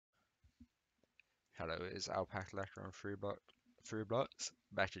Hello, it's Alpaca Lecker on Frublox,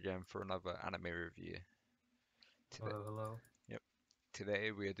 back again for another anime review. Today, Hello, hello. yep,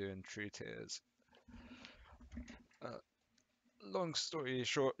 today we are doing True Tears. Uh, Long story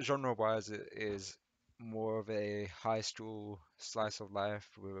short, genre-wise, it is more of a high school slice of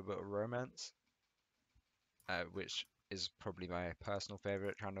life with a bit of romance, which is probably my personal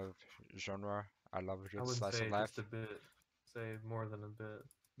favorite kind of genre. I love a I good wouldn't slice of say just a life. bit, say more than a bit.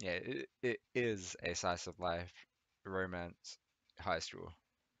 Yeah, it is a slice of life romance high school,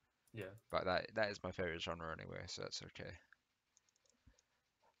 Yeah. but that is my favorite genre anyway, so that's okay.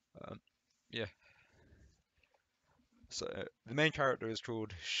 Um, yeah, so the main character is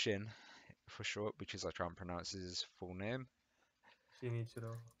called Shin for short because I can't pronounce his full name.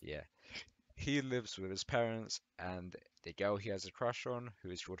 Shinichiro. Yeah, he lives with his parents and the girl he has a crush on, who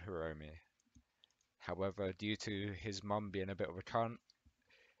is called Hiromi. However, due to his mum being a bit of a cunt,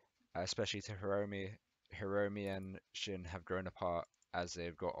 especially to Hiromi, Hiromi and Shin have grown apart as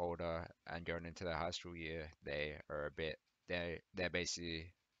they've got older and going into their high school year. They are a bit they're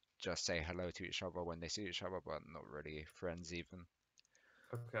basically just say hello to each other when they see each other, but not really friends even.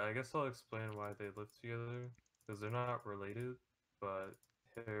 Okay, I guess I'll explain why they live together. Because they're not related, but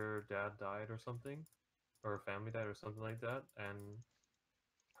her dad died or something, or her family died or something like that, and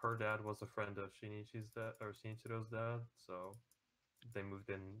her dad was a friend of Shinichi's dad or Shinichiro's dad, so they moved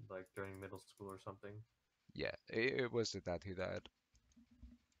in like during middle school or something. Yeah, it was the dad who died,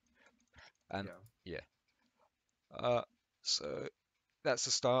 and Yeah. yeah. Uh, so that's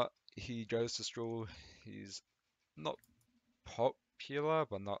the start. He goes to school. He's not popular,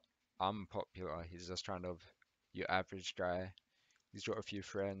 but not unpopular. He's just kind of your average guy. He's got a few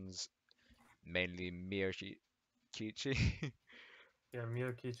friends, mainly Kichi. Yeah,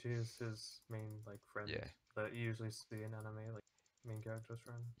 Miyokichi is his main like friend Yeah, that you usually see in anime, like main character's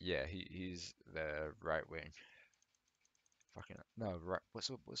friend. yeah, he's the right wing. Fucking no, right. What's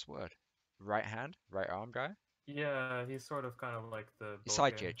the word? Right hand, right arm guy. Yeah, he's sort of kind of like the Bokeh.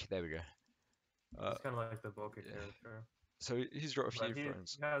 Sidekick. There we go. Uh, He's kind of like the Bokeh yeah. character, So he's got a but few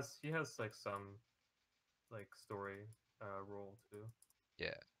friends. he has like some like story role too.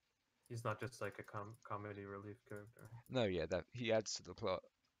 Yeah. He's not just like a comedy relief character. No, yeah, that he adds to the plot.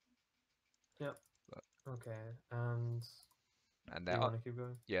 Yep. But, Okay. And and do you their want to keep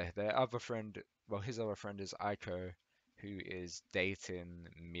going? yeah, their other friend. Well, his other friend is Aiko, who is dating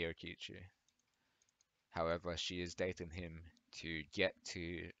Miyokichi. However, she is dating him to get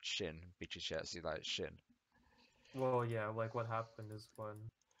to Shin because she actually likes Shin. Well, yeah. Like what happened is when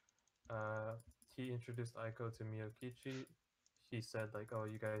uh he introduced Aiko to Miyokichi, he said like, "Oh,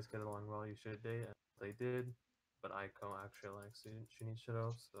 you guys get along well. You should date." And they did, but Aiko actually likes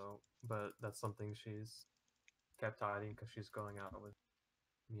Shinichiro. So, but that's something she's kept hiding because she's going out with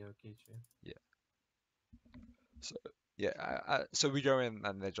Miyokichi. Yeah. So yeah, so we go in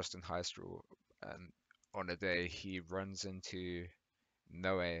and they're just in high school, and on a day he runs into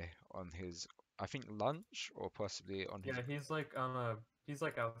Noe on his, I think, lunch or possibly on his. Yeah, he's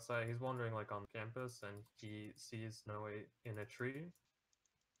like outside. He's wandering like on campus, and he sees Noe in a tree,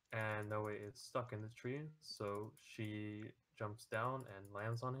 and Noe is stuck in the tree. So she jumps down and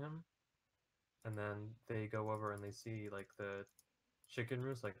lands on him, and then they go over and they see like the chicken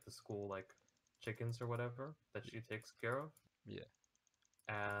roost, like the school like chickens or whatever that she takes care of, Yeah,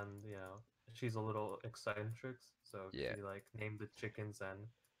 and she's a little eccentric, so yeah, she like named the chickens, and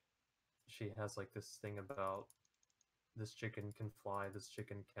she has like this thing about this chicken can fly, this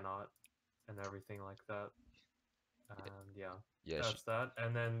chicken cannot, and everything like that. yeah, And yeah, yeah. that's that.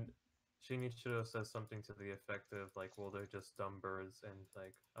 And then Shinichiro says something to the effect of like, "Well, they're just dumb birds," and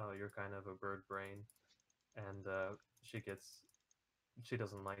like, "Oh, you're kind of a bird brain." And she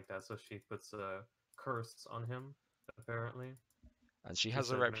doesn't like that, so she puts a curse on him. Apparently, And she she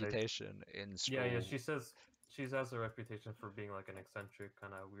has a said that. reputation in Yeah. school, She says she has a reputation for being like an eccentric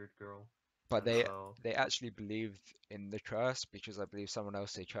kind of weird girl, but and so they actually believed in the curse because I believe someone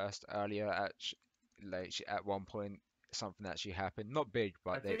else they cursed earlier like at one point something actually happened. Not big,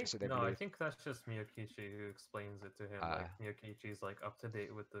 but they I believe. think that's just Miyakichi who explains it to him. Uh, Like Miyakichi's like up to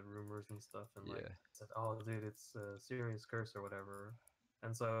date with the rumors and stuff, and like yeah, said, "Oh, dude, it's a serious curse or whatever."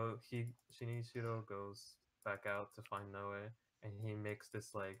 And so Shinichiro goes back out to find Noe, and he makes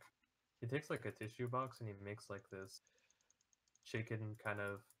this like he takes like a tissue box and he makes like this chicken kind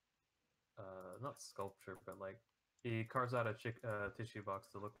of not sculpture, but like he carves out a tissue box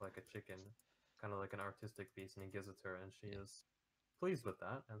to look like a chicken, kind of like an artistic piece, and he gives it to her, and she yeah. is pleased with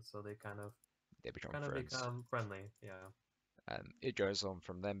that, and so they They become kind of friends, become friendly. Yeah. and it goes on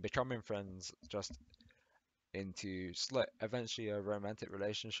from them becoming friends just into eventually a romantic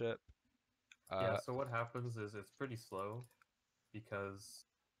relationship. Yeah, Uh, so what happens is it's pretty slow because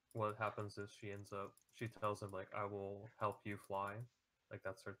what happens is she tells him like I will help you fly. Like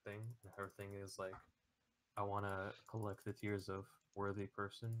that's her thing. And her thing is like I wanna collect the tears of worthy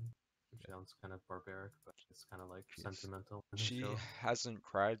person, which sounds kind of barbaric, but it's kind of like 'cause sentimental in the she show. hasn't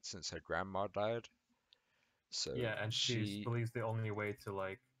cried since her grandma died, so Yeah, and she she, believes the only way to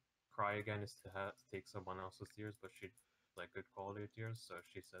like cry again is to have to take someone else's tears, but she like good quality tears, so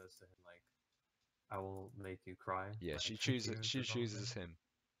she says to him like I will make you cry yeah, by she my chooses tears she or something. chooses him.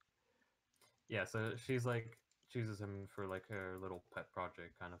 Yeah, so she's like chooses him for like her little pet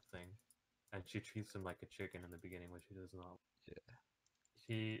project kind of thing, and she treats him like a chicken in the beginning, which he does not. Yeah.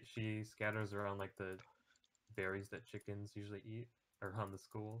 She scatters around like the berries that chickens usually eat around the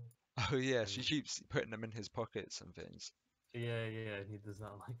school, Oh yeah, and she keeps putting them in his pockets and things. yeah, he does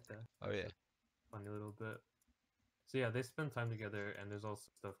not like that. Oh It's yeah. a funny little bit. So yeah, they spend time together, and there's also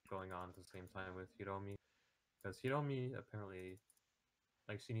stuff going on at the same time with Hiromi, because Hiromi apparently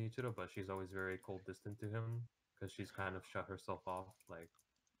likes Shinichiro, but she's always very cold, distant to him, because she's kind of shut herself off. Like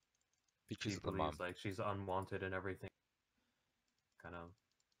she Because of the believes mum. like she's unwanted and everything. Kind of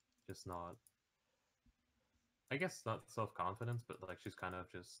just not, I guess not self confidence, but like she's kind of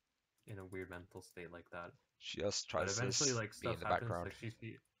just in a weird mental state like that. She just But tries to eventually, like be stuff in the happens. background. Like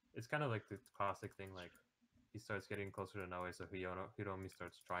it's kind of like the classic thing. Like he starts getting closer to Noe, so Hiromi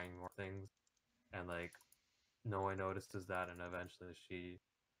starts trying more things, and like Noe notices that, and eventually she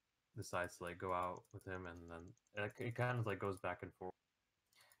decides to like go out with him, and then it kind of like goes back and forth.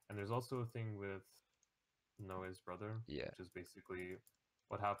 And there's also a thing with Noe's brother, Yeah. which is basically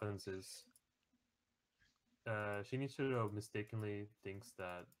what happens is Shinichiro mistakenly thinks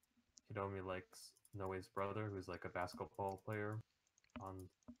that Hiromi likes Noe's brother, who's like a basketball player on,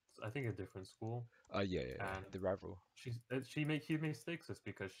 I think, a different school, Yeah. and The rival. he mistakes this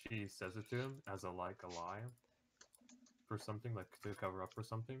because she says it to him as a lie for something, like to cover up for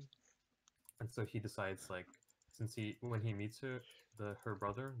something, and so he decides like since he when he meets her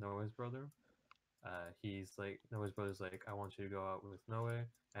brother, Noe's brother, he's like Noe's brother's like I want you to go out with Noe,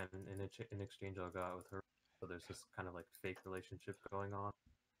 and in exchange I'll go out with her. So there's this kind of like fake relationship going on,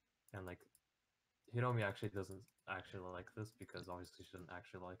 and like Hiromi actually doesn't actually like this because obviously she doesn't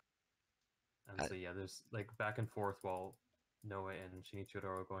actually like. And And, so yeah, there's like back and forth while Noe and Shinichiro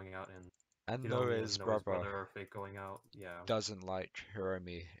are going out, and and Hiromi Noah's and Noe's brother brother are fake going out. Yeah, doesn't like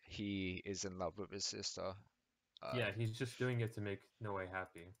Hiromi. He is in love with his sister. Uh, yeah, he's just doing it to make Noe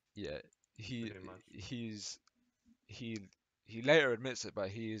happy, yeah. He pretty much. he's he he later admits it, but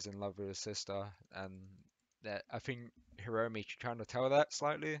he is in love with his sister, and that I think Hiromi kind of tell that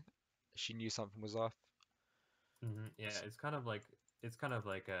slightly. She knew something was off. Yeah, S- it's kind of like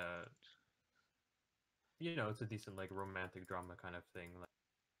a it's a decent like romantic drama kind of thing. Like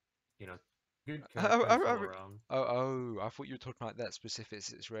you know, good Oh, characters oh, all oh, around. I thought you were talking about that specific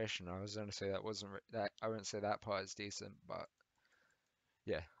situation. I was going to say that wasn't that. I wouldn't say that part is decent, but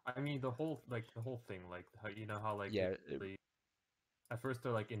yeah, I mean, the whole thing, like how how like yeah, they at first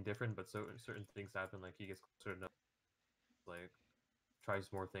they're like indifferent, but certain things happen. Like he gets closer to like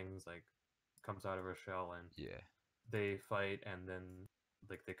tries more things, like comes out of her shell, and yeah, they fight, and then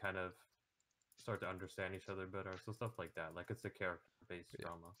like they kind of start to understand each other better. So stuff like that. Like it's a character based yeah,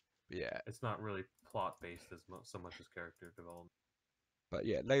 drama. yeah. It's not really plot based as so much as character development. But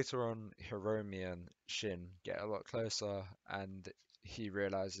yeah, later on, Hiromi and Shin get a lot closer, and he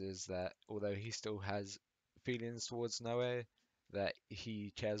realizes that although he still has feelings towards Noe, that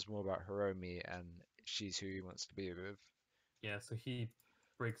he cares more about Hiromi, and she's who he wants to be with. Yeah, so he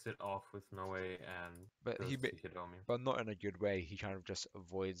breaks it off with Noe and But goes to Hiromi. but not in a good way. He kind of just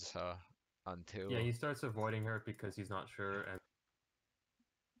avoids her Yeah, until he starts avoiding her because he's not sure and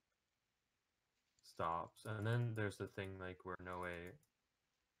stops. And then there's the thing like where Noe,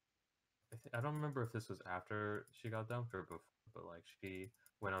 I don't remember if this was after she got dumped or before, but like she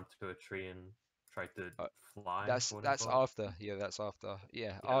went up to a tree and tried to uh, fly, quote that's unquote. after. Yeah, that's after.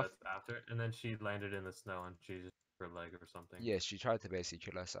 Yeah, Yeah, that's after. And then she landed in the snow and she just broke her leg or something. yeah, she tried to basically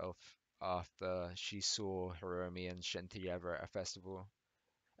kill herself after she saw Hiromi and Shin together at a festival,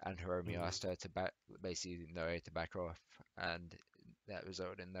 and Hiromi Hmm. asked her to back, basically Noe to back off, and that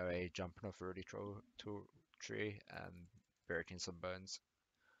resulted in Noe jumping off a really tall tree and breaking some bones.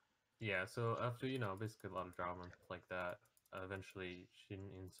 Yeah, so after, basically a lot of drama and stuff like that, eventually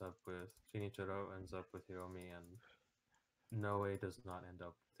Shinichiro ends up with Hiromi, and Noe does not end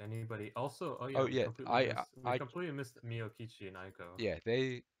up with anybody. Also, oh yeah, Oh yeah, we completely missed Miyokichi and Aiko. yeah,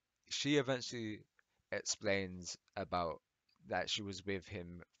 they, she eventually explains about that she was with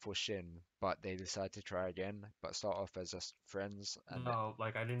him for Shin, but they decide to try again, but start off as just friends, and No,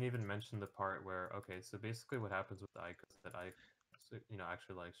 like I didn't even mention the part where okay, so basically what happens with Aiko is that Aiko,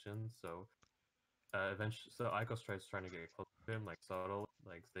 actually likes Shin, so eventually, so Aiko trying to get close to him, like subtle,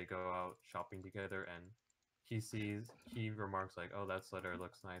 like they go out shopping together, and he remarks like, "Oh, that sweater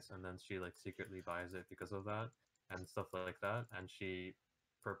looks nice," and then she like secretly buys it because of that and stuff like that, and she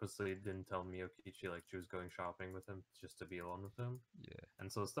purposely didn't tell Miyokichi like she was going shopping with him just to be alone with him, yeah,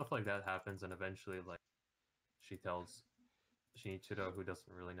 and so stuff like that happens, and eventually like she tells Shinichiro, who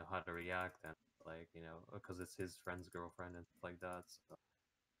doesn't really know how to react, and like because it's his friend's girlfriend and stuff like that. So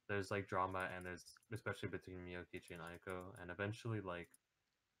there's like drama, and there's especially between Miyokichi and Aiko, and eventually like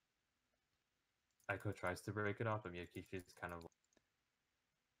Aiko tries to break it off, but Miyokichi's kind of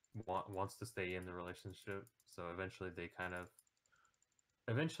wants to stay in the relationship. So eventually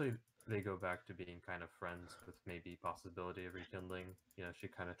they go back to being kind of friends with maybe possibility of rekindling. She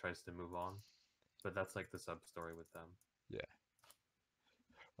kind of tries to move on, but that's like the sub story with them. yeah.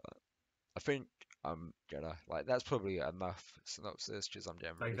 I think I'm gonna like that's probably enough synopsis because I'm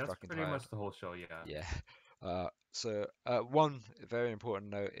getting Like really that's fucking pretty tired. much the whole show. Yeah. Yeah. One very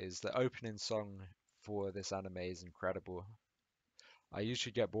important note is the opening song for this anime is incredible. I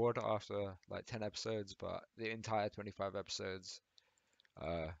usually get bored after like 10 episodes, but the entire 25 episodes,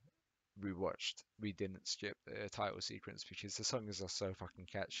 uh, we didn't skip the title sequence because the songs are so fucking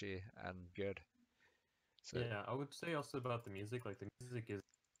catchy and good. So, Yeah, I would say also about the music. Like the music is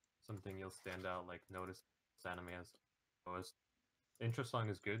something you'll stand out, like notice this anime as intro song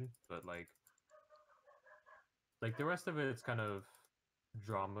is good, but like the rest of it, it's kind of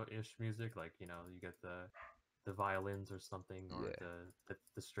drama-ish music. Like you get the violins or something, or yeah,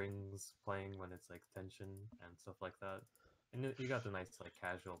 the strings playing when it's like tension and stuff like that. And you got the nice like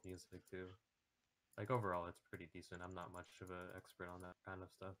casual music too. Like overall, it's pretty decent. I'm not much of an expert on that kind of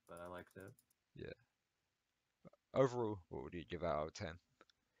stuff, but I liked it. yeah. Overall, what would you give out of 10?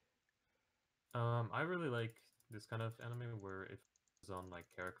 I really like this kind of anime where it focuses on like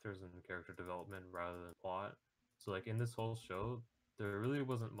characters and character development rather than plot. So like in this whole show, there really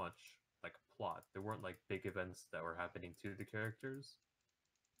wasn't much like plot. There weren't like big events that were happening to the characters.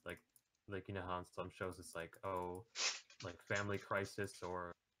 Like how in some shows it's like, oh, like family crisis,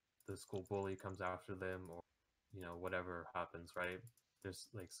 or the school bully comes after them, or whatever happens, right? There's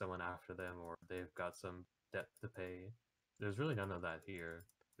like someone after them, or they've got some debt to pay. There's really none of that here,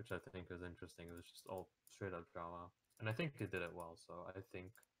 which I think is interesting. It was just all straight up drama, and I think it did it well. So I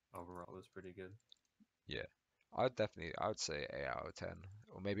think overall it was pretty good. Yeah, I would say 8 out of 10,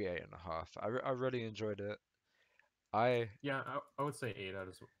 or maybe 8.5. I really enjoyed it. I, Yeah, I would say 8 out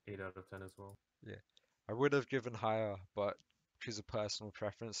of 10 as well. yeah, I would have given higher, but because of personal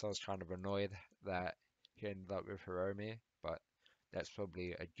preference, I was kind of annoyed that he ended up with Hiromi, but that's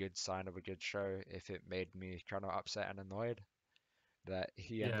probably a good sign of a good show if it made me kind of upset and annoyed that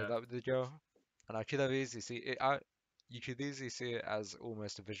he ended Yeah, up with the girl. And I could have easily see it, you could easily see it as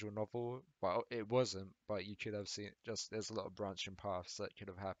almost a visual novel, but it wasn't, but you could have seen just there's a lot of branching paths that could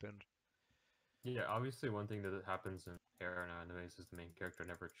have happened. yeah. Obviously, one thing that happens in Hair and animes is the main character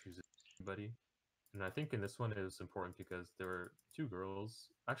never chooses anybody. And I think in this one it was important because there were two girls.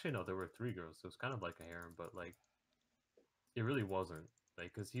 Actually, no, there were three girls. So it was kind of like a harem, but like it really wasn't.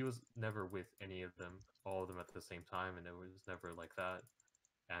 Like, because he was never with any of them, all of them at the same time, and it was never like that.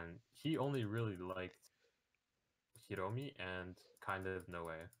 And he only really liked Hiromi and kind of Noe.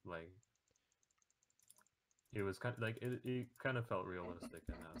 Like, it was kind of like it kind of felt realistic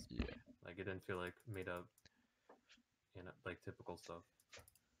in that. Yeah. Like, it didn't feel like made up, like typical stuff.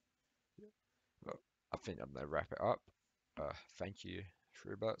 Well, I think I'm gonna wrap it up. Thank you,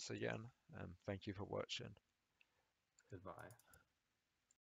 Frublox again, and thank you for watching. Goodbye.